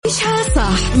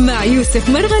صح مع يوسف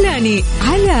مرغلاني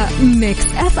على ميكس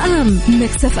اف ام.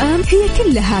 ميكس اف ام هي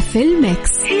كلها في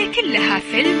الميكس.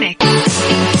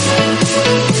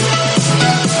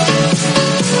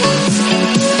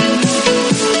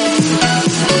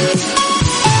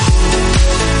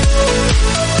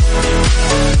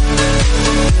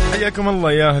 حياكم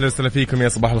الله، يا أهلا وسهلا فيكم، يا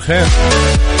صباح الخير.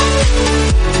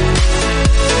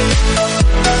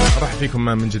 راح فيكم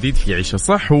من جديد في عيشة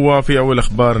صح. وفي أول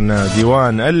أخبارنا،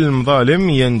 ديوان المظالم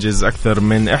ينجز أكثر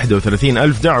من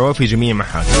 31,000 دعوة في جميع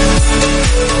محاكم.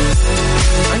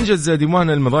 أنجز ديوان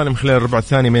المظالم خلال الربع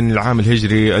الثاني من العام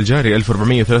الهجري الجاري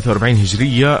 1443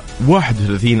 هجرية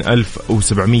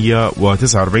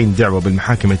 31,749 دعوة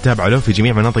بالمحاكم التابعة له في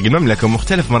جميع مناطق المملكة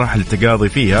ومختلف مراحل التقاضي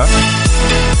فيها.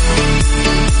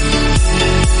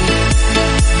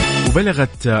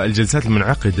 وبلغت الجلسات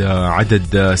المنعقدة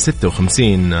عدد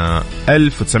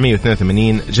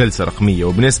 56,982 جلسة رقمية،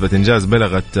 وبنسبة إنجاز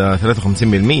بلغت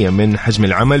 53% من حجم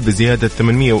العمل، بزيادة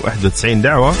 891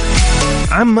 دعوة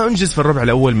عما أنجز في الربع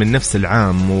الأول من نفس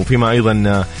العام. وفيما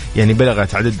أيضا يعني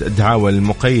بلغت عدد الدعاوى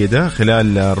المقيدة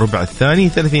خلال الربع الثاني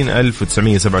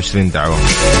 30,927 دعوة.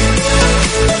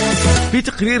 في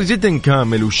تقرير جدا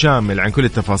كامل وشامل عن كل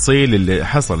التفاصيل اللي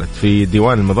حصلت في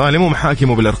ديوان المظالم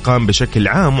ومحاكمه بالأرقام بشكل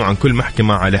عام وعن كل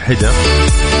محكمة على حدة.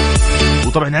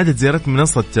 وطبعا عدد زيارات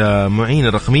منصة معين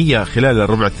الرقمية خلال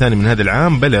الربع الثاني من هذا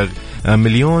العام بلغ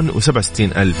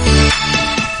 1,067,000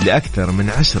 لأكثر من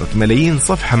 10 ملايين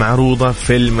صفحة معروضة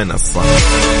في المنصة.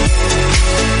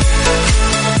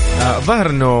 ظاهر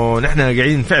انه نحن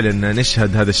قاعدين فعلا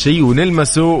نشهد هذا الشيء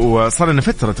ونلمسه، وصار لنا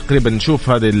فترة تقريبا نشوف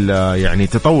هذا يعني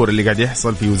التطور اللي قاعد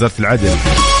يحصل في وزارة العدل،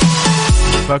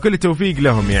 فكل التوفيق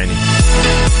لهم. يعني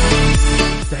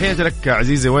تحياتي لك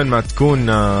عزيزي وين ما تكون،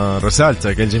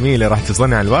 رسالتك الجميلة راح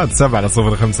تصلني على الواتساب على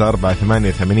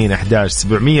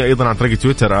 0548811700، ايضا عن طريق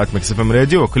تويتر @مكسفم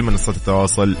راديو وكل منصات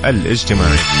التواصل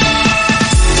الاجتماعي.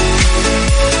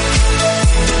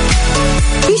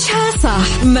 عيشها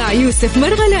صح مع يوسف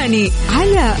مرغلاني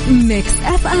على ميكس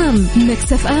اف ام.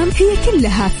 ميكس اف ام هي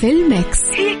كلها في الميكس.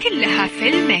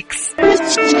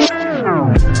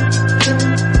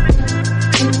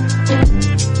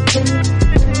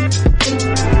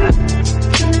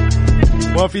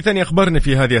 وفي ثاني أخبارنا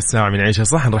في هذه الساعة من عيشها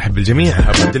صح، نرحب بالجميع.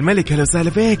 أبو عبد الملك، هلا وسهلا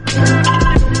فيك،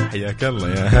 حياك الله،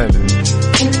 يا هلا.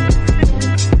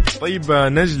 طيب،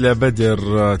 نجلة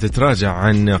بدر تتراجع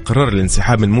عن قرار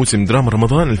الانسحاب من موسم دراما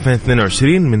رمضان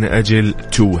 2022 من أجل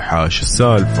 3eshha. شو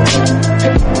السالفة؟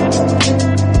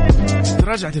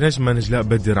 تراجعت النجمة نجلاء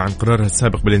بدر عن قرارها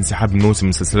السابق بالانسحاب من موسم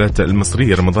المسلسلات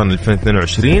المصرية رمضان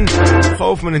 2022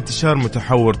 خوف من انتشار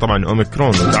متحور طبعا أوميكرون،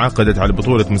 وتعاقدت على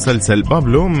بطولة مسلسل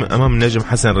بابلو أمام النجم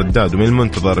حسن رداد. ومن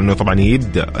المنتظر أنه طبعا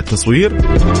يبدأ التصوير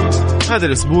هذا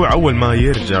الأسبوع أول ما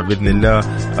يرجع بإذن الله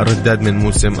الرداد من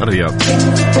موسم الرياض.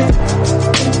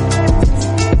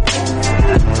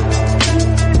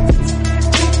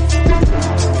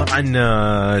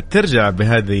 ترجع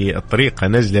بهذه الطريقة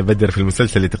نجلة بدر في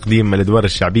المسلسل لتقديم الأدوار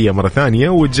الشعبية مرة ثانية،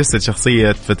 وتجسد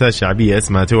شخصية فتاة شعبية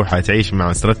اسمها توحة تعيش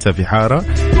مع أسرتها في حارة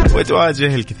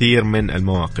وتواجه الكثير من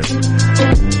المواقف.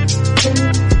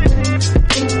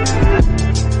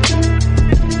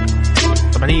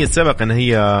 طبعا هي السبق أن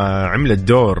هي عملت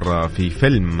دور في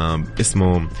فيلم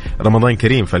اسمه رمضان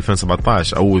كريم في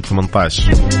 2017 أو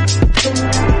 18،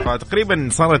 فتقريبا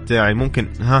صارت يعني ممكن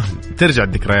ترجع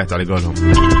الذكريات على قولهم.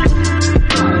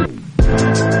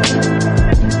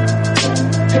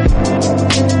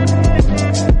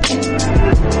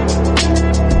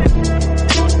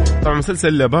 طبعا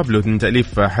مسلسل بابلو من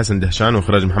تأليف حسن دهشان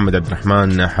وإخراج محمد عبد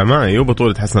الرحمن حمائي،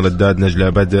 وبطولة حسن رداد، نجلة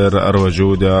بدر، أروى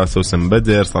جودة، سوسن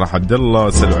بدر، صلاح عبد الله،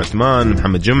 سلوى عثمان،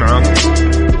 محمد جمعة،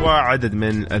 وعدد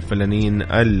من الفنانين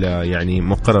يعني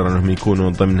مقرر أنهم يكونوا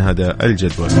ضمن هذا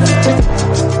الجدول.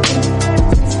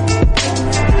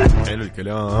 حلو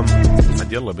الكلام،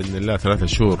 عاد يلا بإذن الله 3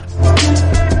 شهور.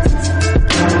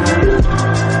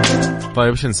 طيب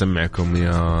ايش نسمعكم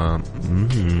يا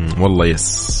والله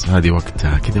يس، هذه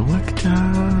وقتها كذا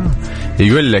وقتها.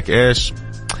 يقول لك ايش،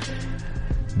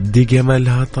 دي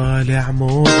جمالها طالع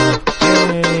موضة.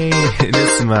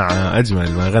 نسمع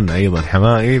اجمل ما غنى ايضا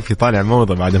حمائي في طالع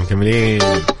موضة بعد مكملين.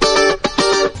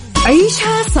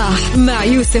 عيشها صح مع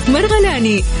يوسف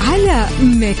مرغلاني على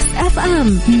ميكس اف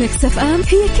ام. ميكس اف ام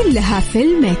هي كلها في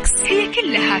الميكس.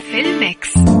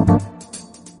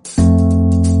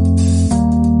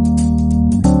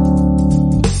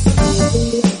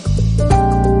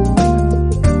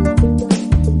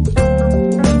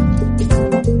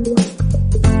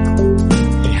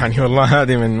 يعني والله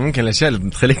هذه من ممكن الأشياء اللي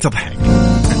بتخليك تضحك.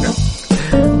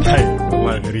 طيب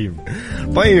والله غريب.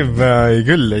 طيب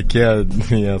يقول لك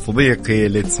يا صديقي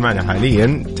اللي تسمعنا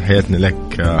حاليا، تحياتنا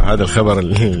لك. هذا الخبر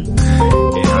اللي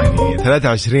يعني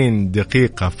 23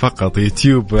 دقيقة فقط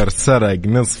يوتيوبر سرق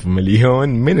 500,000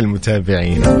 من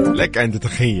المتابعين. لك أن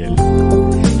تتخيل،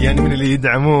 يعني من اللي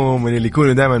يدعموه، من اللي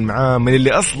يكونوا دائما معاه، من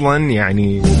اللي أصلا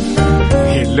يعني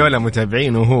لولا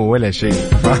متابعين وهو ولا شيء.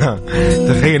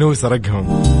 تخيل هو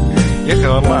سرقهم يا أخي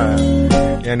والله،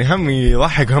 يعني هم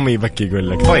يضحك وهم يبكي. يقول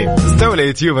لك طيب، استولى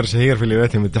يوتيوبر شهير في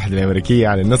الولايات المتحدة الأمريكية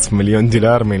على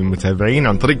 $500,000 من المتابعين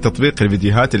عن طريق تطبيق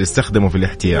الفيديوهات اللي استخدموا في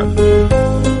الاحتيال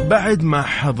بعد ما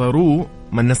حضروه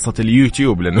منصة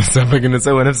اليوتيوب، لأنه سبق إنه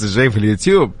سوى نفس الشيء في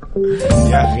اليوتيوب.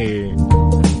 يا أخي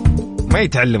ما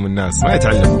يتعلموا الناس، ما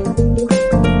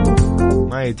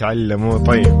يتعلموا.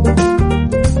 طيب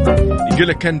يقول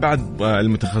لك كان بعض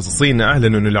المتخصصين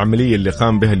أعلنوا أن العملية اللي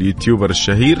قام بها اليوتيوبر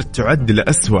الشهير تعد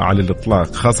الأسوأ على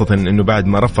الإطلاق، خاصة أنه بعد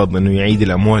ما رفض أنه يعيد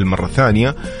الأموال مرة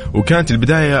ثانية. وكانت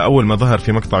البداية أول ما ظهر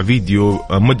في مقطع فيديو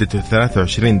مدته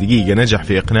 23 دقيقة نجح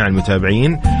في إقناع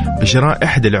المتابعين بشراء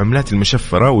إحدى العملات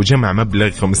المشفرة وجمع مبلغ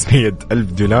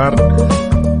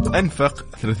 $500,000. أنفق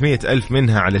 300,000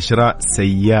 منها على شراء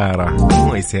سيارة،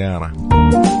 مو أي سيارة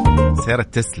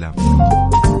تسلا.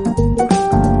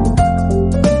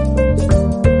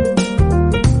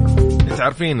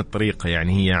 عارفين الطريقة،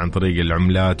 يعني هي عن طريق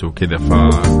العملات وكذا،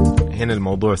 فهنا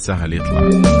الموضوع سهل يطلع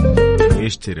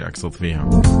يشتري أقصد فيها.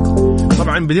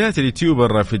 طبعا بداية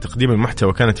اليوتيوبر في تقديم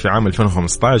المحتوى كانت في عام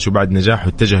 2015، وبعد نجاحه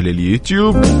اتجه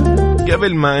لليوتيوب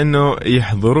قبل ما انه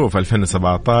يحضروه في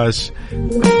 2017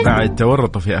 بعد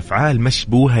تورطه في أفعال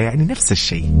مشبوهة، يعني نفس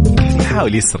الشيء،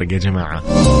 يحاول يسرق يا جماعة.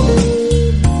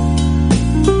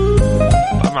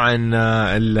 طبعا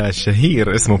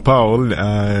الشهير اسمه باول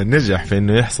نجح في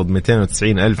انه يحصد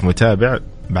 290,000 متابع،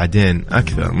 بعدين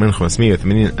اكثر من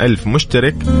 580,000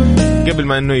 مشترك قبل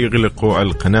ما انه يغلقوا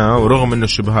القناة. ورغم انه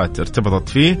الشبهات ارتبطت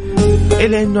فيه،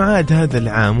 الا انه عاد هذا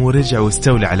العام ورجع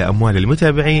واستولى على اموال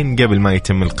المتابعين قبل ما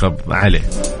يتم القبض عليه.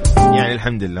 يعني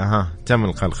الحمد لله تم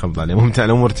القبض عليه، ممتاز،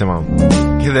 الامور تمام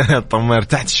كذا. طمر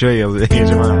تحت شوية يا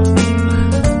جماعة.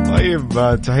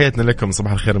 طيب تحياتنا لكم،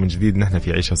 صباح الخير من جديد. نحن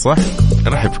في عيشها صح،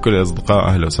 نرحب في كل الأصدقاء،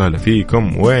 أهلا وسهلا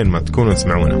فيكم وين ما تكونوا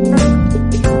تسمعونا.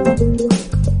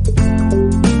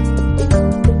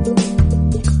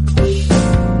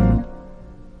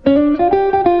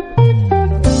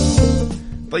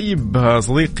 طيب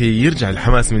صديقي، يرجع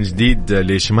الحماس من جديد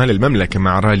لشمال المملكة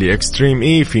مع رالي اكستريم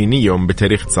اي في نيوم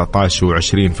بتاريخ 19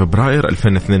 و20 فبراير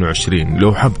 2022.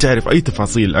 لو حاب تعرف أي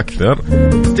تفاصيل أكثر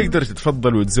تقدر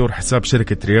تتفضل وتزور حساب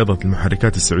شركة رياضة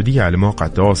المحركات السعودية على مواقع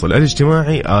التواصل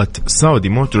الاجتماعي @Saudi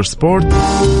Motorsport.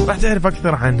 راح تعرف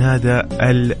أكثر عن هذا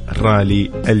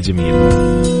الرالي الجميل.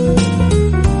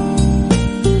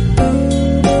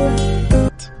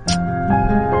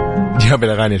 جاب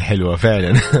الأغاني الحلوة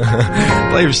فعلا.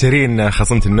 طيب شيرين،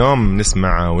 خصمت النوم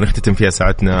نسمع ونختتم فيها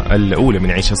ساعتنا الأولى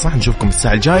من عيشها صح. نشوفكم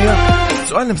الساعة الجاية.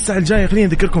 سؤالنا في الساعة الجاية خلينا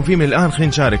نذكركم فيه من الآن، خلينا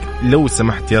نشارك لو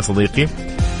سمحت يا صديقي.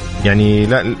 يعني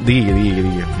لا دقيقة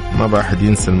ما بأحد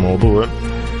ينسى الموضوع.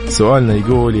 سؤالنا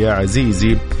يقول يا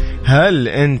عزيزي، هل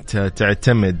أنت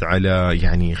تعتمد على،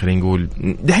 يعني خلينا نقول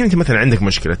دحين أنت مثلا عندك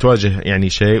مشكلة، تواجه يعني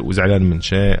شيء وزعلان من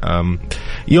شيء،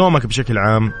 يومك بشكل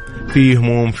عام في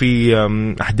هموم، في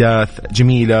أحداث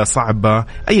جميلة صعبة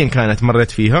أيا كانت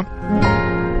مرت فيها،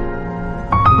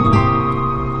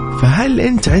 فهل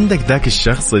أنت عندك ذاك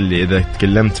الشخص اللي إذا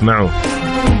تكلمت معه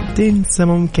تنسى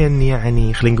ممكن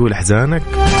يعني خلينا نقول أحزانك،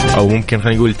 أو ممكن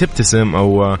خلينا نقول تبتسم،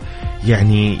 أو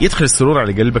يعني يدخل السرور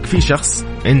على قلبك؟ في شخص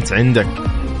أنت عندك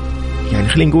يعني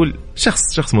خلينا نقول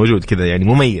شخص موجود كذا يعني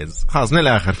مميز، خلاص من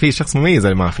الآخر في شخص مميز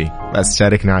اللي ما فيه. بس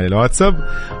شاركنا على الواتساب،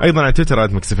 أيضا على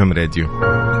تويتر @مكسفم راديو.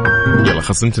 يلا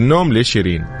خصمت النوم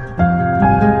لشيرين.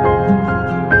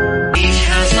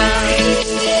 عيشها صح،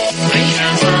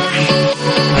 عيشها صح،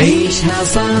 عيشها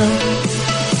صح،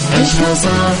 عيشها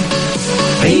صح،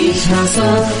 عيشها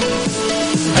صح،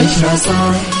 عيشها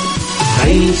صح،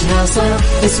 عيشها صح،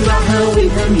 اسمعها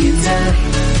والهم ينزاح،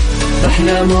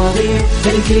 أحلى مواضيع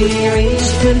الكل يعيش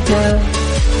ترتاح،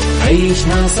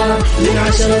 عيشها صح من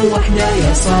 10 ل1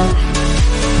 يا صاح،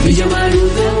 بجمال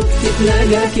وذوق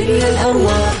تتلاقى كل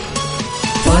الأرواح،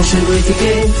 فاشل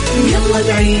واتيكيت يلا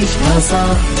نعيشها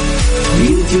صح،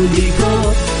 بيوتي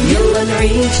وديكور يلا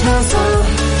نعيشها صح،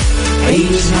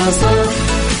 عيشها صح،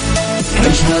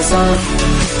 عيشها صح،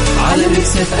 على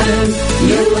ميكس اف ام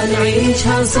يلا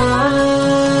نعيشها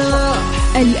صح.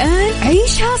 الآن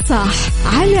عيشها صح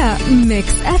على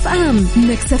ميكس اف ام.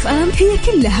 ميكس اف ام هي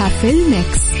كلها في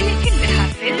الميكس، هي كلها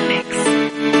في الميكس.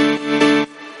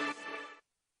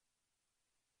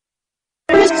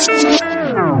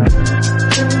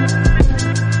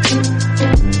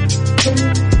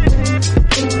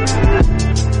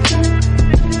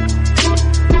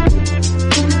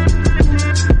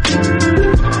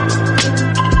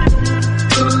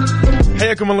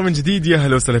 حياكم الله من جديد، يا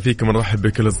هلا وسهلا فيكم، نرحب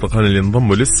بكل اصدقائنا اللي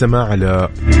انضموا للسماع على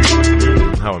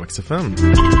هوا مكس اف ام.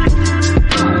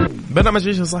 برنامج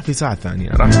عيشها صح في ساعة ثانية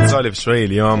راح نسولف شوي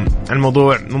اليوم عن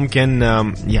موضوع ممكن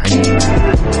يعني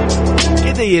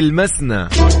كذا يلمسنا،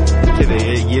 كذا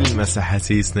يلمس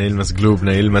أحاسيسنا، يلمس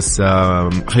قلوبنا، يلمس خلينا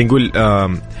نقول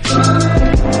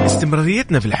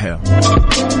استمراريتنا في الحياة.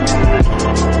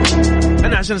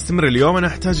 أنا عشان استمر اليوم أنا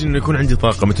أحتاج إنه يكون عندي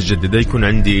طاقة متجددة، يكون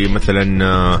عندي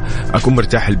مثلا أكون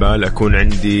مرتاح البال، أكون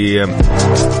عندي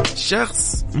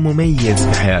شخص مميز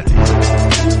في حياتي.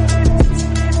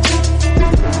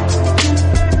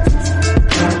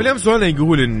 اليوم سؤالنا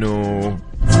يقول إنه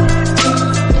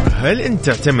هل أنت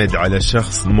تعتمد على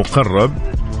شخص مقرب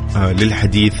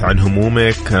للحديث عن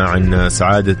همومك، عن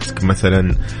سعادتك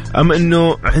مثلا، أم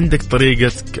أنه عندك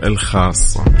طريقتك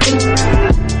الخاصة؟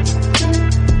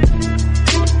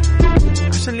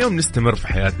 عشان اليوم نستمر في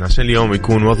حياتنا، عشان اليوم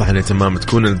يكون وضعنا تمام،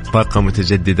 تكون الطاقة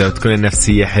متجددة وتكون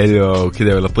النفسية حلوة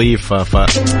وكذا ولطيفة. فعلا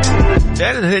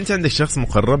هل أنت عندك شخص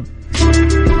مقرب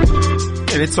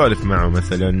يعني تسولف معه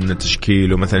مثلا،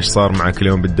 تشكيله مثلا ايش صار معك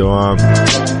اليوم بالدوام؟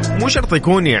 مو شرط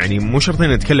يكون يعني مو شرط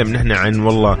نتكلم نحن عن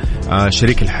والله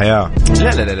شريك الحياة،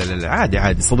 لا لا لا لا, لا.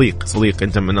 عادي صديق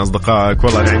انت من اصدقائك.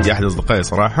 والله انا عندي احد اصدقائي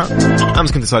صراحة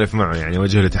امس كنت اسولف معه، يعني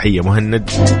وجه له تحية، مهند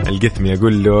القثمي،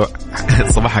 اقول له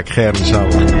صباحك خير ان شاء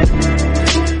الله.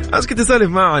 أنا كنت أسولف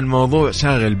معه عن موضوع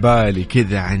شاغل بالي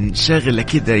كذا، عن شغلة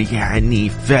كذا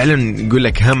يعني فعلا يقول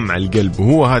لك هم على القلب،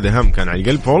 وهو هذا هم كان على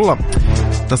القلب. فوالله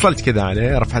اتصلت كذا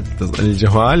عليه، رفعت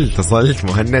الجوال، اتصلت،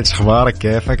 مهند ايش اخبارك،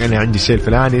 كيفك، انا عندي الشيء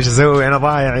الفلاني، ايش اسوي، انا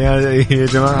ضايع يا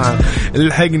جماعة،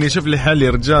 الحقني، شوف لي حل يا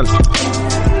رجال.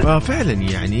 ففعلا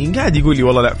يعني قاعد يقول لي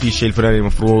والله لا في الشيء الفلاني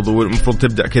المفروض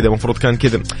تبدأ كذا، المفروض كان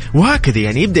كذا وهكذا.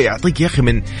 يعني يبدأ يعطيك يا أخي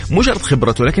من مو شرط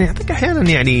خبرته، لكن يعطيك أحيانا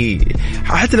يعني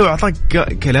حتى لو أعطاك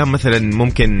كلام مثلا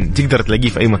ممكن تقدر تلاقيه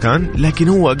في أي مكان، لكن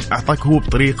هو أعطاك هو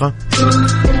بطريقة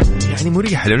يعني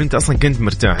مريحة، لأنه أنت أصلا كنت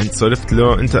مرتاح، أنت سولفت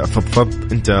له، أنت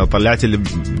فضفضت، أنت طلعت اللي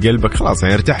بقلبك، خلاص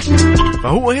يعني ارتحت.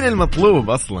 فهو هنا المطلوب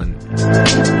أصلا.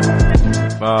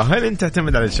 فهل أنت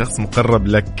تعتمد على شخص مقرب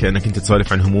لك أنك أنت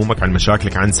تسولف عن همومك، عن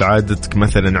مشاكلك، عن سعادتك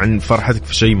مثلا، عن فرحتك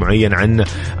في شيء معين، عن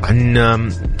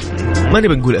ما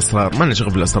نبي نقول أسرار، ما نشغل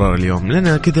بالأسرار اليوم،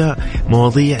 لأن كذا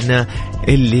مواضيعنا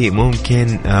اللي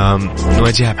ممكن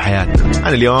نواجهها بحياتنا. أنا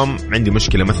اليوم عندي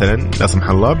مشكلة مثلا لا سمح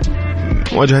الله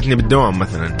واجهتني بالدوام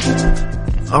مثلا،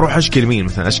 أروح أشكي لمين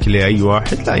مثلا؟ أشكي لأي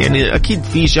واحد؟ لا، يعني أكيد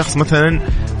في شخص مثلا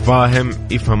فاهم،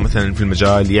 يفهم مثلا في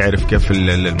المجال، يعرف كيف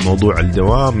الموضوع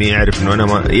الدوام، يعرف إنه أنا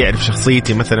ما يعرف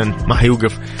شخصيتي مثلا، ما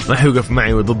حيوقف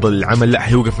معي ضد العمل، لا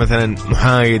حيوقف مثلا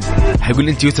محايد، حيقول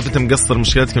أنت يوسف أنت مقصر،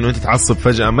 مشكلتك إنه أنت تعصب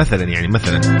فجأة مثلا، يعني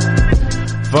مثلا.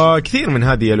 فكثير من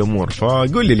هذه الأمور.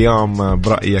 فقول لي اليوم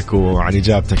برأيك وعن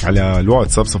إجابتك على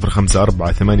الواتساب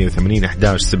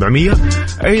 0548811700،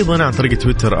 أيضا عن طريق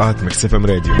تويتر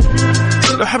 @mixfmradio.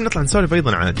 لو حاب نطلع نسولف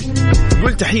أيضا عادي.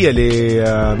 قول تحية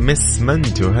لمس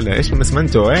منتو. هلا إيش مس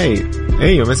منتو؟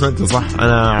 أيوة مس منتو صح،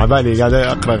 أنا عبالي قاعد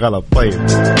أقرأ غلط. طيب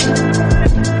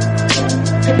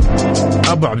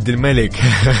أبو عبد الملك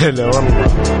لا والله.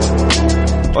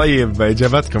 طيب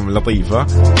إجاباتكم لطيفة.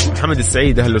 محمد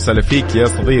السعيد أهلا وسهلا فيك يا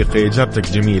صديقي،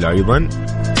 إجابتك جميلة أيضا،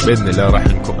 بإذن الله راح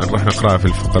نقرأها في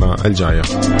الفقرة الجاية.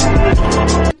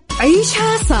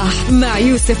 عيشها صح مع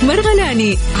يوسف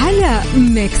مرغلاني على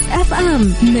ميكس اف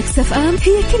ام. ميكس اف ام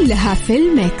هي كلها في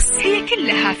الميكس،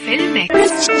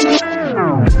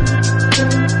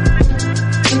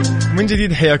 من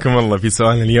جديد حياكم الله في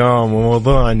سؤال اليوم،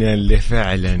 وموضوعنا اللي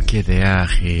فعلا كذا يا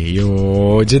أخي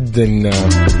جدا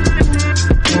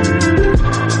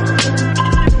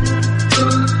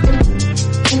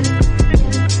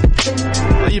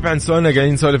عن سؤالنا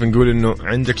قاعدين نسولف، نقول إنه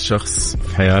عندك شخص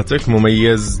في حياتك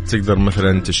مميز تقدر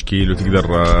مثلا تشكيله،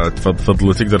 تقدر تفضفض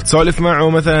له، تقدر تسولف معه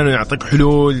مثلا ويعطيك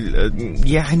حلول،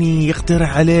 يعني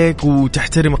يقترح عليك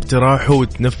وتحترم اقتراحه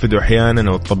وتنفذه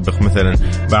أحيانا، أو تطبق مثلا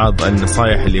بعض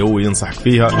النصائح اللي هو ينصحك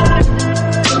فيها.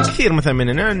 كثير مثلا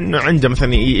مننا إنه عنده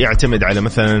مثلا يعتمد على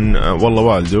مثلا والله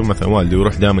والده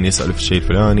يروح دائما يسأل في الشيء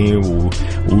الفلاني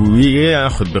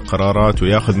ويأخذ بقرارات،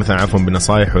 ويأخذ مثلا عفوا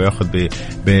بنصائح، ويأخذ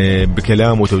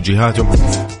بكلام وتوجيهاته.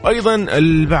 أيضا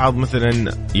البعض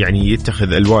مثلا يعني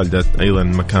يتخذ الوالدة أيضا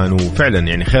مكانه، فعلا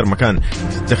يعني خير مكان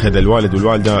تتخذ الوالد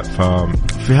والوالدة.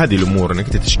 ففي هذه الأمور أنك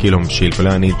تشكي لهم الشيء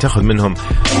الفلاني، تأخذ منهم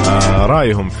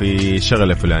رأيهم في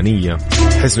شغلة فلانية،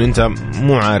 تحس إنه أنت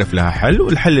مو عارف لها حل،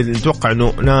 والحل اللي نتوقع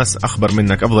إنه ناس أخبر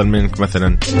منك، أفضل منك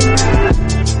مثلا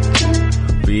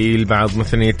في البعض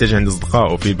مثلا يتجه عند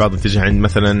أصدقائه، في البعض يتجه عند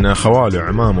مثلا خواله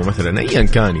عمامه مثلا، أيا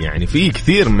كان يعني. في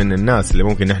كثير من الناس اللي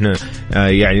ممكن إحنا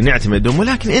يعني نعتمدهم،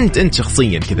 ولكن أنت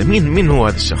شخصيا كذا مين هو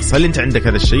هذا الشخص؟ هل أنت عندك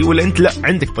هذا الشيء ولا أنت لا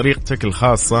عندك طريقتك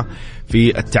الخاصة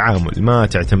في التعامل؟ ما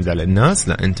تعتمد على الناس،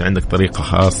 لا أنت عندك طريقة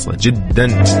خاصة جدا.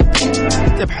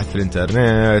 تبحث في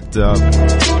الإنترنت،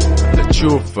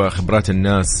 تشوف خبرات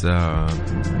الناس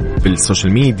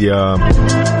بالسوشيال ميديا.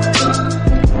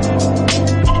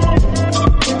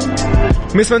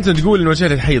 ميس أنت تقول إنه وجهة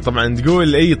الحي طبعا،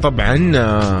 تقول أي طبعا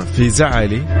في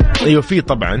زعلي، أيوة في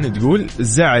طبعا، تقول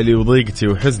زعلي وضيقتي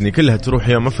وحزني كلها تروح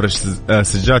يا مفرش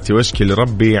سجاتي واشكي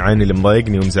لربي عن اللي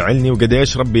مضايقني ومزعلني، وقد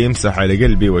ايش ربي يمسح على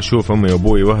قلبي واشوف امي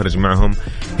وابوي واهرج معهم.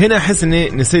 هنا احس اني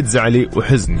نسيت زعلي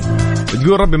وحزني.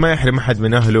 تقول ربي ما يحرم احد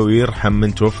من اهله ويرحم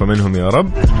من توفى منهم يا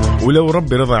رب، ولو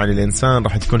ربي رضى عن الانسان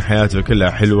راح تكون حياته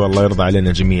كلها حلوه، الله يرضى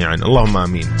علينا جميعا اللهم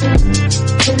امين.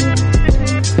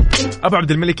 أبو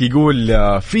عبد الملك يقول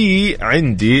في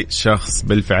عندي شخص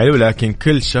بالفعل ولكن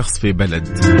كل شخص في بلد.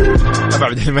 أبو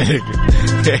عبد الملك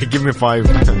give me 5.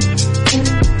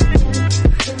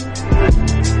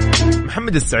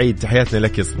 محمد السعيد تحياتنا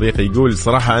لك يا صديقي، يقول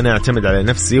صراحة أنا أعتمد على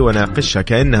نفسي وأناقشها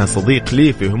كأنها صديق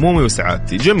لي في همومي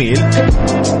وسعادتي. جميل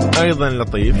أيضا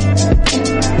لطيف.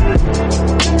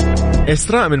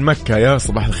 إسراء من مكة يا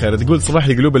صباح الخير، تقول صباح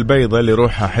القلوب البيضة اللي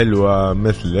روحها حلوة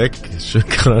مثلك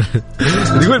شكرا.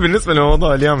 تقول بالنسبة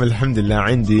لموضوع اليوم الحمد لله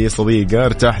عندي صديقة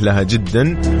ارتاح لها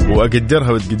جدا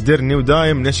وأقدرها وتقدرني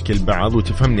ودايم نشكل بعض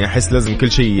وتفهمني. أحس لازم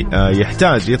كل شيء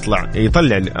يحتاج يطلع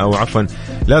أو عفوا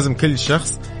لازم كل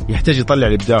شخص يحتاج يطلع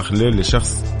اللي بداخله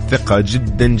لشخص ثقة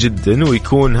جدا جدا،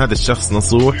 ويكون هذا الشخص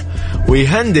نصوح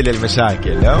ويهندل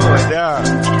المشاكل.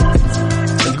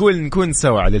 تقول نكون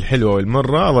سوا على الحلوة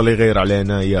والمرة، الله يغير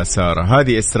علينا يا سارة.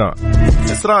 هذه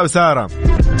إسراء وسارة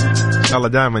إن شاء الله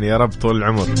دائما يا رب طول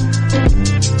العمر.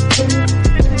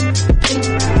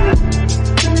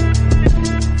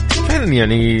 فعلا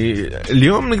يعني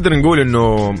اليوم نقدر نقول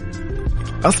إنه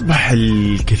أصبح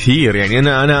الكثير، يعني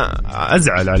أنا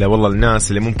أزعل على والله الناس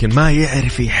اللي ممكن ما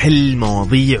يعرف يحل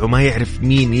مواضيع وما يعرف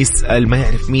مين يسأل، ما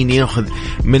يعرف مين يأخذ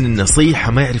من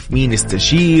النصيحة، ما يعرف مين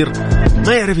يستشير،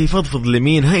 ما يعرف يفضفض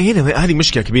لمين. هذه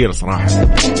مشكلة كبيرة صراحة.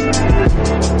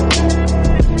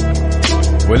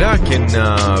 ولكن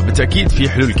بالتأكيد في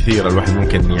حلول كثيرة الواحد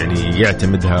ممكن يعني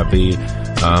يعتمدها في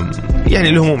يعني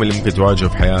الهموم اللي ممكن تواجهه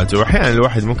في حياته. وأحيانا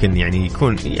الواحد ممكن يعني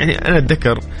يكون يعني أنا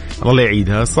أتذكر الله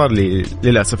يعيدها صار لي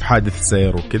للأسف حادث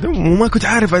سير وكذا وما كنت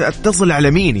عارف أتصل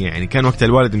على مين، يعني كان وقت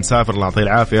الوالد مسافر الله يعطيه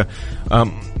العافية.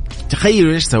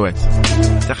 تخيلوا إيش سويت،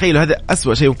 تخيلوا هذا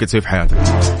أسوأ شيء ممكن تسويه في حياتك.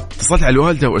 اتصلت على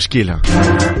الوالدة وأشكيلها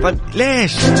طيب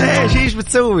ليش إيش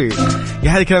بتسوي؟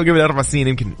 يا هذا الكلام قبل 4 سنين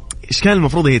يمكن. إيش كان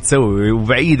المفروض هي تسوي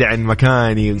وبعيدة عن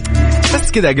مكاني،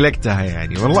 بس كذا أقلقتها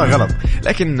يعني والله غلط.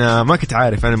 لكن ما كنت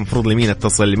عارف أنا المفروض لمين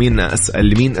أتصل، لمين أسأل،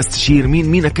 لمين أستشير،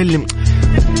 مين أكلم.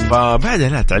 فبعدها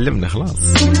لا تعلمنا خلاص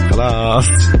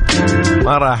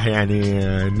ما راح يعني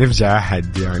نفجع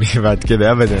أحد يعني بعد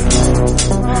كذا أبدا.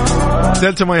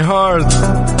 Tell to my heart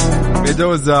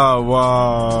ميدوزا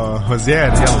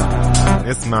وهوزير. يلا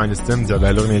اسمع نستمتع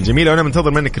بهالأغنية الجميلة. وأنا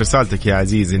منتظر منك رسالتك يا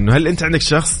عزيزي، إنه هل أنت عندك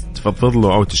شخص تفضل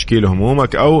له أو تشكي له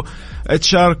همومك أو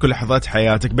تشارك لحظات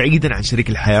حياتك بعيدا عن شريك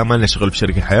الحياة؟ ما لنا شغل في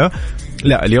شريك الحياة،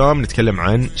 لا اليوم نتكلم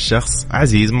عن شخص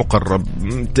عزيز مقرب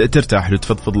ترتاح له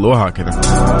تفضفض له وهكذا.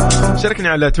 شاركني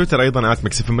على تويتر أيضا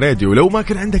 @mixfmradio. ولو ما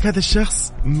كان عندك هذا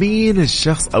الشخص، مين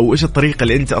الشخص أو إيش الطريقة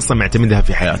اللي أنت أصلا معتمدها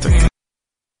في حياتك؟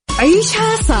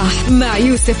 عيشها صح مع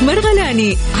يوسف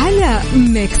مرغلاني على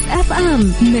ميكس اف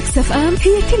ام. ميكس اف ام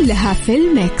هي كلها في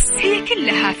الميكس،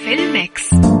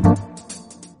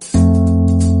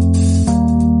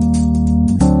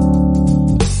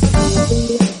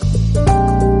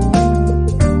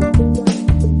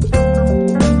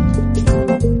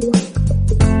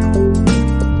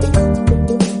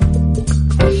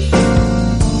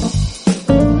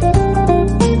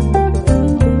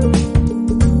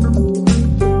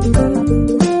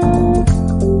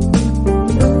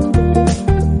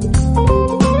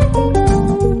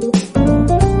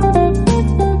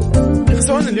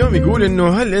 يقول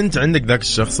إنه هل أنت عندك ذاك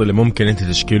الشخص اللي ممكن أنت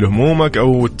تشكي له همومك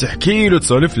أو تحكي له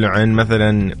تسولف له عن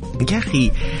مثلا يا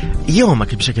أخي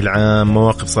يومك بشكل عام،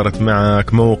 مواقف صارت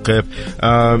معك، موقف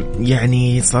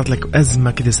يعني صارت لك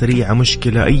أزمة كده سريعة،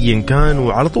 مشكلة أيا كان،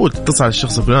 وعلى طول تتصل على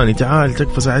الشخص الفلاني تعال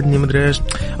تكفى ساعدني مدري إيش،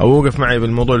 أو وقف معي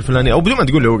بالموضوع الفلاني، أو بدون ما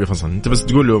تقول له وقف أصلا أنت بس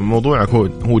تقول له موضوعك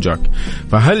هو جاك.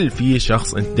 فهل في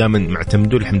شخص أنت دائما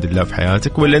معتمده الحمد لله في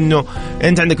حياتك، ولا إنه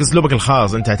أنت عندك أسلوبك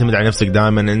الخاص، أنت تعتمد على نفسك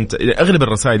دائما؟ أنت أغلب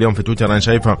الرسائل اليوم في تويتر أنا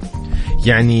شايفها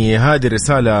يعني هذه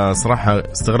الرسالة صراحة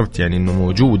استغربت يعني إنه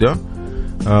موجودة.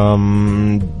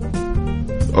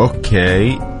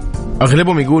 أوكي،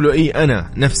 أغلبهم يقولوا إيه أنا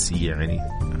نفسي، يعني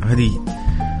هذه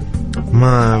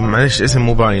ما معلش اسم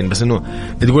مو باين، بس إنه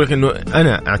تقولك إنه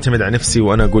أنا أعتمد على نفسي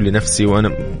وأنا أقول لنفسي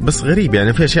وأنا بس غريب،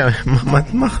 يعني في أشياء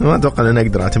ما أتوقع أن أنا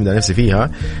أقدر أعتمد على نفسي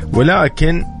فيها،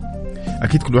 ولكن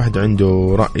أكيد كل واحد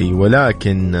عنده رأي.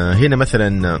 ولكن هنا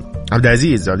مثلا عبد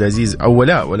العزيز أو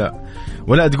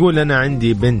ولا تقول أنا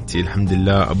عندي بنتي الحمد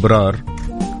لله أبرار،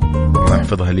 الله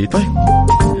يحفظها لي. طيب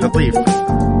لطيف.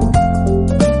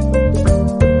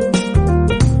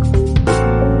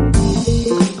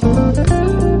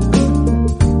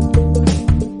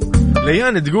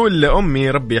 ليان تقول لأمي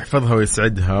ربي يحفظها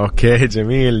ويسعدها. أوكي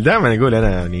جميل. دائما أقول أنا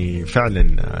يعني فعلا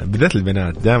بالذات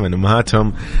البنات دائما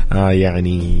أمهاتهم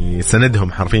يعني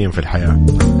سندهم حرفيا في الحياة.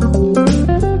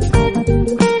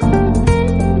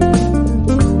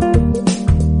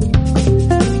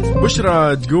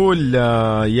 بشرى تقول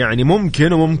يعني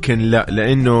ممكن وممكن لا،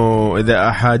 لأنه إذا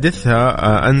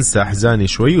أحادثها أنسى أحزاني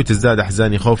شوي وتزداد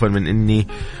أحزاني خوفا من إني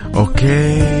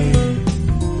أوكي.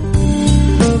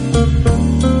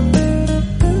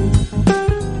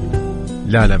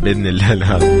 لا بإذن الله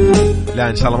لا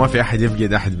إن شاء الله ما في أحد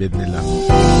يفقد أحد بإذن الله.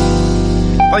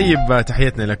 طيب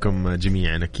تحياتنا لكم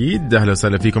جميعا أكيد، أهلا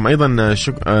وسهلا فيكم أيضا.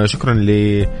 شكرا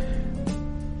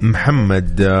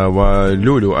لمحمد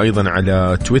ولولو أيضا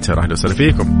على تويتر، أهلا وسهلا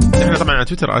فيكم. إحنا طبعا على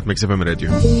تويتر @مكسفم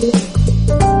راديو.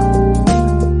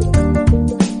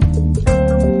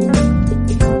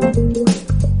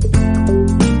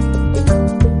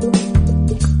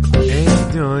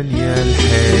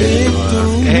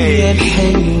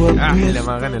 أحلى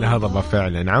ما غنى الهضبة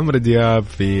فعلا عمرو دياب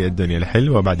في الدنيا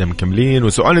الحلوة. بعدها مكملين،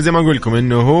 وسؤالنا زي ما أقول لكم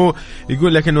إنه هو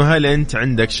يقول لك إنه هل أنت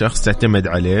عندك شخص تعتمد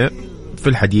عليه في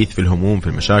الحديث، في الهموم، في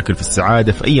المشاكل، في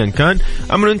السعادة، في أيا كان،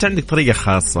 أم أنت عندك طريقة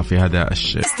خاصة في هذا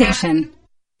الشيء؟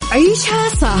 عيشها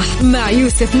صح مع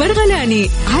يوسف مرغلاني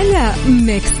على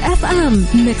ميكس اف ام.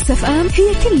 ميكس اف ام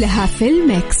هي كلها في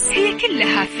الميكس،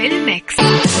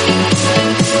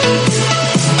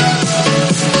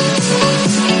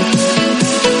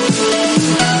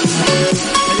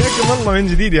 والله من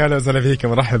جديد. هلا وسهلا فيكم،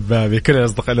 مرحب بكل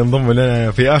الأصدقاء اللي انضموا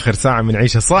لنا في آخر ساعة من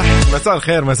عيشها صح. مساء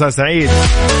الخير، مساء سعيد.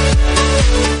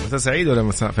 مساء سعيد ولا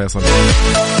مساء فيصل؟ يا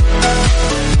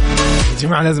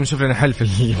جماعة لازم نشوف لنا حل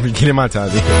في الكلمات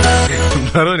هذه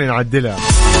ضروري نعدلها.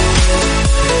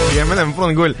 يعني مثلا المفروض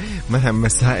نقول مثلا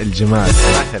مساء الجمال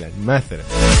مثلا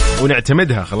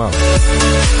ونعتمدها خلاص.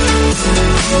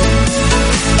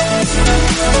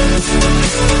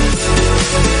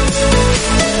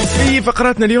 في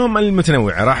فقراتنا اليوم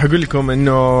المتنوعة راح أقول لكم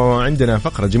إنه عندنا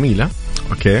فقرة جميلة.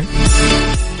 أوكي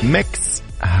ميكس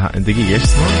دقيقة إيش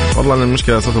اسمها؟ والله أنا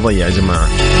المشكلة صوت ضيع يا جماعة.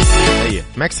 هي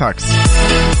ميكس هاكس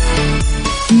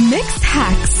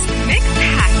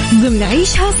ضمن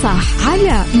عيشها صح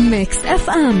على ميكس اف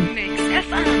ام.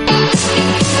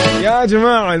 يا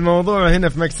جماعة الموضوع هنا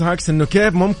في ميكس هاكس إنه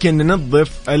كيف ممكن ننظف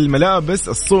الملابس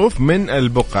الصوف من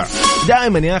البقع.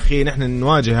 دائما يا أخي نحن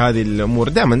نواجه هذه الأمور،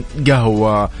 دائما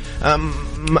قهوة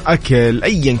أكل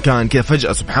أيا كان كذا،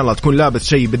 فجأة سبحان الله تكون لابس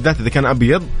شيء بالذات إذا كان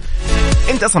أبيض،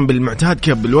 أنت أصلا بالمعتاد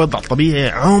كذا بالوضع الطبيعي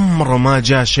عمره ما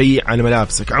جاء شيء على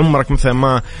ملابسك، عمرك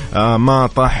مثلا ما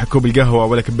طاح كوب القهوة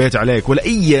ولا كبيت عليك ولا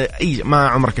أي ما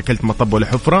عمرك أكلت مطب ولا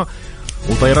حفرة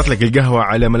وطيرت لك القهوة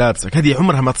على ملابسك، هذه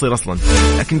عمرها ما تصير أصلا.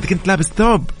 لكن أنت كنت لابس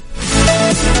ثوب،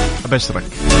 أبشرك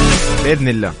بإذن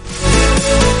الله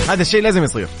هذا الشيء لازم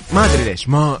يصير. ما أدري ليش،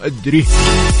 ما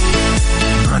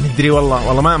ندري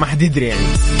والله ما حد يدري يعني.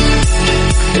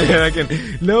 لكن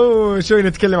لو شوي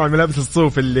نتكلم عن ملابس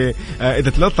الصوف اللي إذا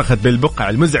تلطخت بالبقع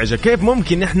المزعجة، كيف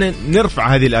ممكن إحنا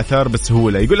نرفع هذه الآثار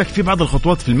بسهولة؟ يقول لك في بعض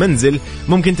الخطوات في المنزل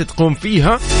ممكن تقوم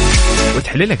فيها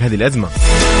وتحل لك هذه الأزمة.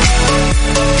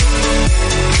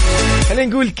 خلينا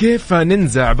نقول كيف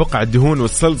ننزع بقع الدهون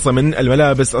والصلصة من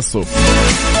الملابس الصوف.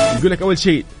 يقول لك أول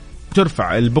شيء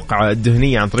ترفع البقعة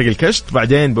الدهنية عن طريق الكشط،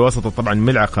 بعدين بواسطة طبعا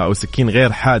ملعقة أو سكين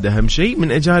غير حادة أهم شيء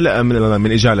من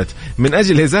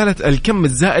أجل إزالة الكم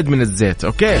الزائد من الزيت.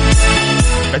 أوكي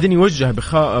بعدين يوجه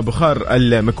بخار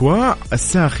المكواة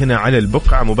الساخنة على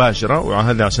البقعة مباشرة،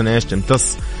 وهذا عشان ايش؟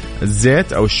 تمتص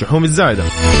الزيت أو الشحوم الزائدة.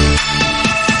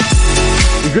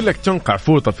 يقول لك تنقع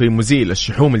فوطة في مزيل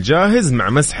الشحوم الجاهز مع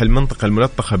مسح المنطقة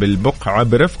الملطخة بالبقعة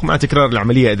برفق مع تكرار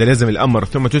العملية إذا لازم الأمر،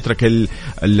 ثم تترك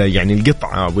يعني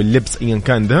القطعة واللبس أيا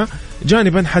كان ذا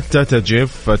جانبا حتى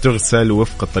تجف، تغسل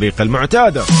وفق الطريقة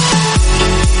المعتادة.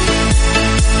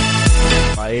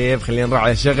 طيب خلينا نروح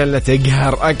على شغلة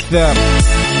تقهر أكثر.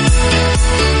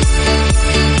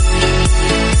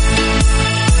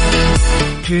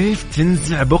 كيف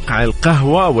تنزع بقع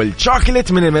القهوة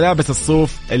والشوكولات من الملابس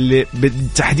الصوف اللي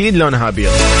بالتحديد لونها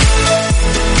أبيض؟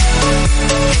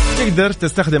 تقدر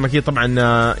تستخدم أكيد طبعا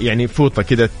يعني فوطة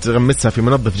كده تغمسها في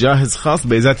منظف جاهز خاص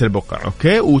بإزالة البقع،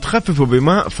 أوكي، وتخففه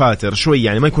بماء فاتر شوي،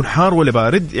 يعني ما يكون حار ولا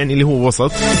بارد، يعني اللي هو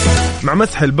وسط، مع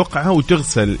مسح البقعة،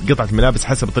 وتغسل قطعة الملابس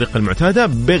حسب الطريقة المعتادة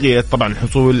بغية طبعا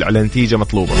الحصول على نتيجة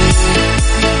مطلوبة.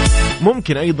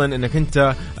 ممكن أيضا أنك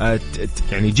أنت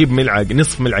يعني تجيب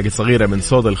نصف ملعقة صغيرة من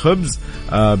صودا الخبز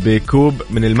بكوب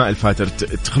من الماء الفاتر،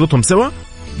 تخلطهم سوا،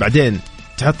 بعدين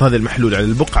تحط هذا المحلول على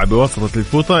البقعة بواسطة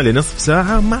الفوطة لنصف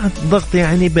ساعة مع الضغط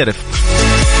يعني برفق.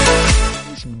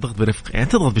 ايش بالضغط برفق؟ يعني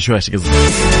تضغط بشويش قصدي.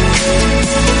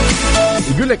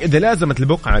 يقول لك إذا لازمت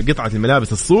البقعة قطعة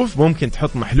الملابس الصوف ممكن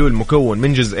تحط محلول مكون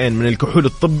من جزئين من الكحول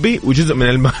الطبي وجزء من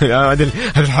الماء. هذه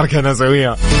الحركة أنا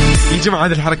أسويها يا جماعة،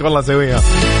 هذه الحركة والله أسويها.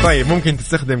 طيب ممكن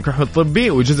تستخدم كحول طبي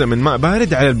وجزء من ماء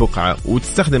بارد على البقعة،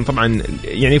 وتستخدم طبعا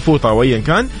يعني فوطة أو أيا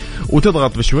كان،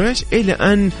 وتضغط بشويش إلى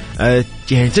أن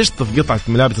يعني تشطف قطعة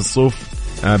ملابس الصوف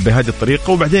بهذه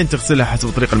الطريقة، وبعدين تغسلها حسب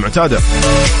الطريقة المعتادة.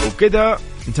 وكذا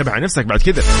انتبه على نفسك، بعد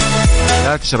كذا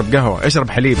لا تشرب قهوة، اشرب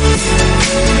حليب.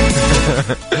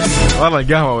 والله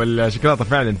القهوة والشوكولاتة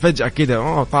فعلا فجأة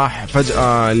كده طاح،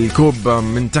 فجأة الكوب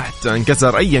من تحت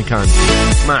انكسر، أيا كان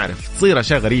ما أعرف، تصير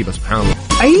أشياء غريبة سبحان الله.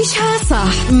 عيشها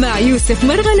صح مع يوسف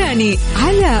مرغلاني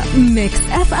على ميكس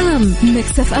اف ام.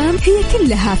 ميكس اف ام هي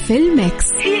كلها في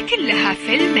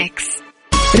الميكس،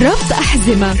 ربط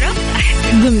أحزمة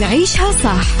ضمن عيشها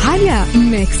صح على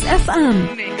ميكس اف ام.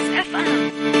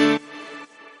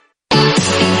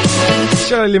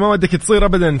 الشغله اللي ما ودك تصير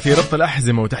ابدا في ربط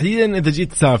الاحزمه، وتحديدا اذا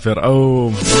جيت تسافر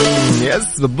او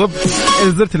يس بالضبط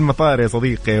اذا زرت المطار يا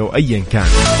صديقي وايا كان.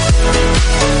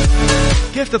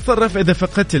 كيف تتصرف اذا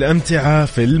فقدت الامتعه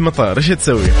في المطار؟ ايش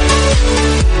تسوي؟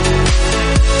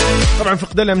 طبعا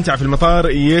فقدان الامتعه في المطار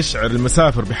يشعر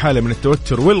المسافر بحاله من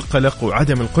التوتر والقلق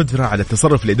وعدم القدره على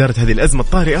التصرف لاداره هذه الازمه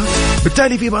الطارئه.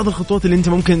 بالتالي في بعض الخطوات اللي انت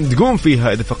ممكن تقوم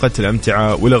فيها اذا فقدت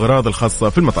الامتعه والاغراض الخاصه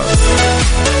في المطار.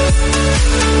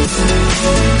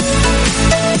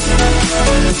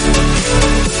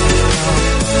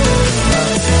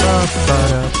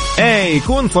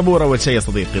 كون صبور أول شيء يا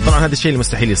صديقي. طبعا هذا الشيء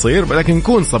المستحيل يصير، لكن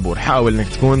كون صبور، حاول أنك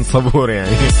تكون صبور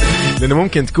يعني لأنه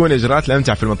ممكن تكون إجراءات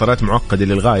الأمتعة في المطارات معقدة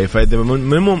للغاية، فإذا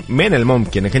من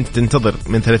الممكن أنك أنت تنتظر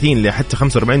من 30 لحتى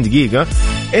 45 دقيقة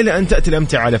إلى أن تأتي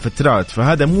الأمتعة على فترات،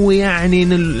 فهذا مو يعني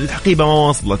أن الحقيبة ما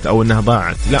وصلت أو أنها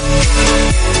ضاعت، لا.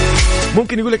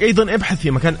 ممكن يقول لك أيضا ابحث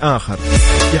في مكان آخر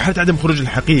في حالة عدم خروج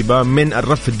الحقيبة من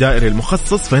الرف الدائري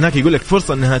المخصص، فهناك يقول لك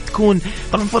فرصة أنها تكون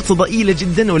طبعا فرصة ضئيلة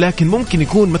جدا، ولكن ممكن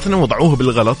يكون مثلا وضعوها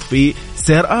بالغلط في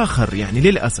سير آخر يعني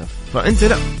للأسف، فأنت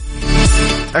لا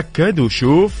تأكد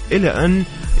وشوف إلى أن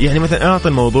يعني مثلا أعطي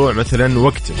الموضوع مثلا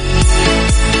وقت،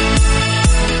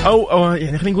 أو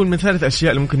يعني خلينا نقول من ثالث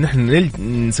أشياء اللي ممكن نحن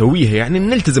نسويها يعني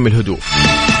نلتزم الهدوء.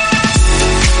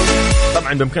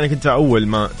 طبعا بإمكانك أنت أول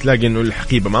ما تلاقي إنه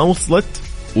الحقيبة ما وصلت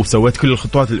وسويت كل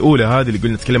الخطوات الأولى هذه اللي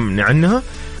قلنا نتكلم عنها،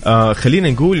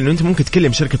 خلينا نقول إنه أنت ممكن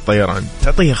تكلم شركة طيران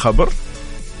تعطيها خبر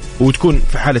وتكون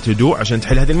في حالة هدوء عشان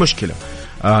تحل هذه المشكلة.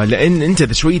 لأن أنت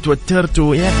إذا شوي توترت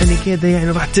ويعني كذا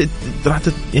يعني راح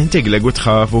يعني تقلق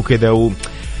وتخاف وكذا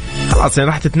وخلاص يعني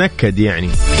راح تتنكد، يعني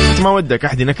أنت ما ودك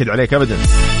أحد ينكد عليك أبدا.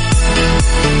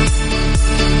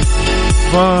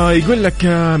 فيقول لك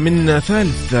من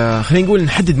ثالث خلينا نقول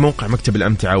نحدد موقع مكتب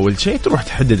الأمتعة. أول شيء تروح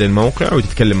تحدد الموقع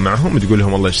وتتكلم معهم وتقول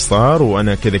لهم والله إيش صار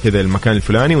وأنا كذا كذا المكان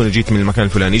الفلاني وأنا جيت من المكان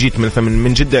الفلاني، جيت مثلا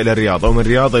من جدة إلى الرياض أو من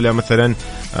الرياض إلى مثلا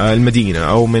المدينة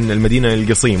أو من المدينة إلى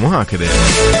القصيم وهكذا يعني.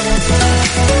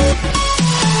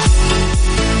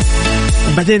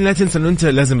 بعدين لا تنسى أنه أنت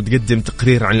لازم تقدم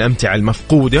تقرير عن الأمتعة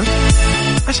المفقودة،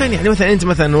 عشان يعني مثلا أنت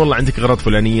مثلا والله عندك أغراض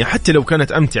فلانية حتى لو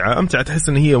كانت أمتعة تحس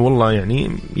إن هي والله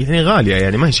يعني غالية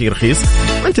يعني ما هي شيء رخيص،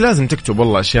 أنت لازم تكتب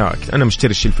والله أشياء أنا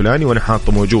مشتري الشيء الفلاني وأنا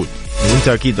حاطه موجود، وأنت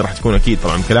أكيد راح تكون أكيد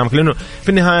طبعا كلامك لأنه في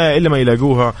النهاية إلا ما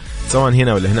يلاقوها سواء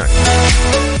هنا ولا هناك.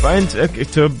 فأنت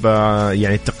اكتب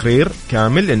يعني التقرير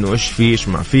كامل إنه إيش فيه إيش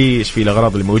ما فيه إيش فيه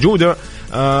الأغراض اللي موجودة.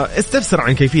 استفسر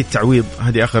عن كيفية تعويض،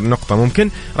 هذه آخر نقطة. ممكن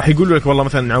راح يقولوا لك والله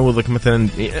مثلا نعوضك مثلا،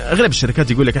 أغلب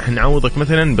الشركات يقول لك إحنا نعوضك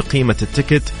مثلا بقيمة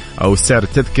التيكت أو سعر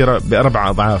التذكرة ب4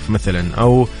 أضعاف مثلا،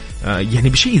 أو يعني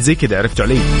بشيء زي كذا، عرفتوا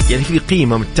علي؟ يعني في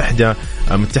قيمة متحدة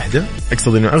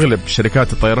أقصد إنه أغلب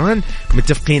شركات الطيران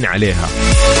متفقين عليها.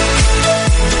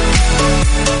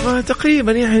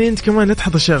 تقريبا يعني أنت كمان لا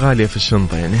تحط أشياء غالية في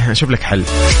الشنطة، يعني أشوف لك حل.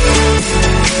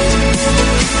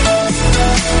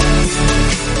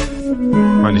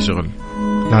 ما لي شغل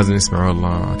لازم نسمع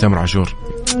والله تامر عاشور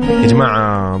يا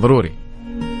جماعة ضروري.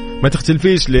 ما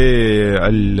تختلفيش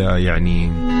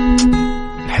يعني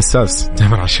الحساس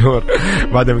تامر عاشور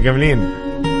بعد مكملين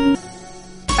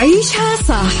عيشها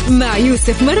صح مع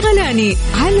يوسف مرغلاني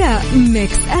على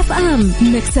ميكس اف ام.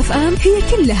 ميكس اف ام هي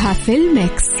كلها في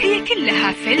الميكس،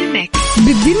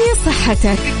 بالدنيا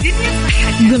صحتك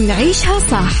ضمن عيشها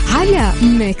صح على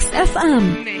ميكس اف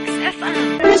ام.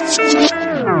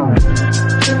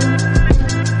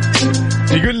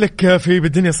 يقول لك في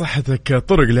بالدنيا صحتك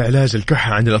طرق لعلاج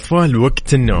الكحة عند الأطفال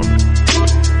وقت النوم.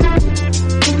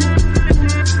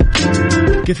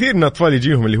 كثير من الأطفال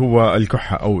يجيهم اللي هو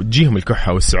الكحة أو تجيهم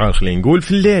الكحة أو السعال خلينا نقول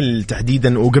في الليل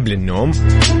تحديدا وقبل النوم.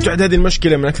 تعد هذه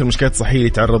المشكلة من أكثر المشكلات الصحية اللي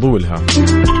يتعرضوا لها.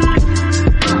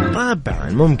 طبعا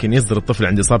ممكن يصدر الطفل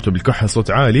عند إصابته بالكحة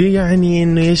صوت عالي، يعني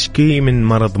إنه يشكي من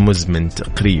مرض مزمن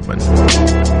تقريبا.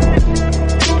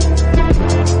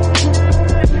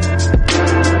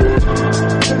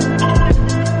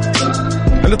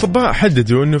 الأطباء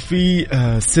حددوا أنه في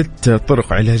 6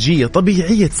 طرق علاجية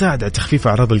طبيعية تساعد على تخفيف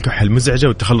أعراض الكحة المزعجة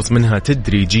والتخلص منها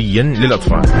تدريجيا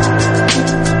للأطفال.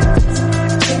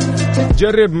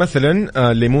 جرب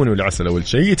مثلا الليمون والعسل. أول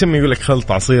شيء يتم يقول لك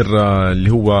خلط عصير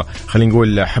اللي هو خلينا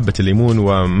نقول حبة الليمون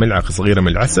وملعقة صغيرة من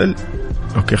العسل.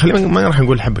 اوكي خلينا ما راح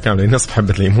نقول حبة كاملة، نصف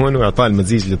حبة ليمون، واعطاء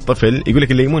المزيج للطفل. يقول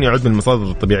لك الليمون يعد من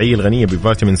المصادر الطبيعية الغنية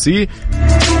بفيتامين سي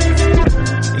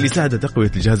اللي يساعد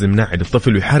تقوية الجهاز المناعي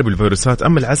للطفل ويحارب الفيروسات.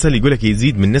 أما العسل يقول لك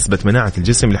يزيد من نسبة مناعة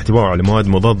الجسم لاحتوائه على مواد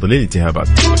مضادة للالتهابات.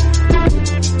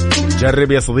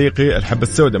 جرب يا صديقي الحبة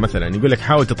السوداء مثلا. يقول لك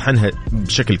حاول تطحنها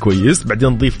بشكل كويس، بعدين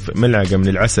نضيف ملعقة من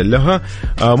العسل لها.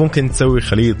 ممكن تسوي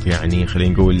خليط يعني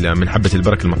خلينا نقول من حبة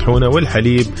البركة المطحونة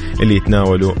والحليب اللي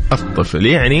يتناوله الطفل،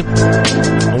 يعني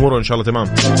أموره إن شاء الله تمام.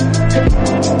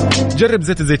 جرب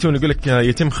زيت الزيتون. يقول لك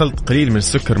يتم خلط قليل من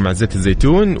السكر مع زيت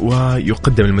الزيتون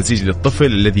ويقدم المزيج للطفل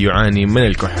الذي يعاني من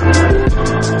الكحة.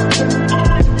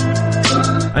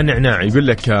 النعناع يقول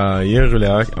لك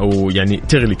يغلى أو يعني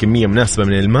تغلي كمية مناسبة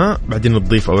من الماء، بعدين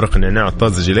تضيف أوراق النعناع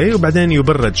الطازج إليه، وبعدين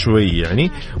يبرد شوي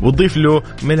يعني، وتضيف له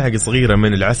ملعقة صغيرة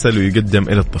من العسل ويقدم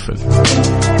إلى الطفل.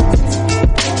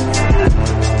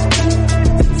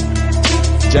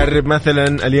 جرب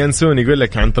مثلا اليانسون. يقول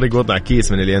لك عن طريق وضع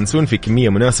كيس من اليانسون في كمية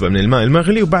مناسبة من الماء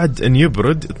المغلي، وبعد أن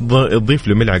يبرد تضيف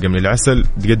له ملعقة من العسل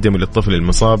تقدمه للطفل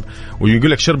المصاب.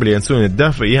 ويقول لك شرب اليانسون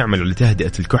الدافئ يعمل على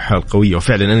تهدئة الكحة القوية،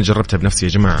 وفعلا أنا جربتها بنفسي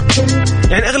يا جماعة.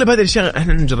 يعني أغلب هذه الأشياء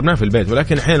إحنا جربناها في البيت،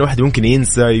 ولكن أحيانا الواحد ممكن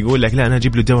ينسى، يقول لك لا أنا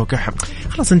أجيب له دواء كحة.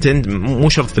 خلاص أنت مو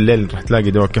شرط في الليل راح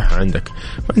تلاقي دواء كحة عندك،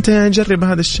 فأنت جرب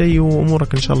هذا الشيء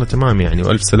وأمورك إن شاء الله تمام يعني.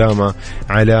 وألف سلامة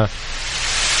على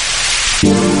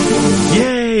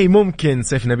ممكن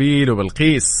سيف نبيل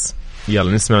وبلقيس.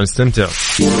 يلا نسمع ونستمتع.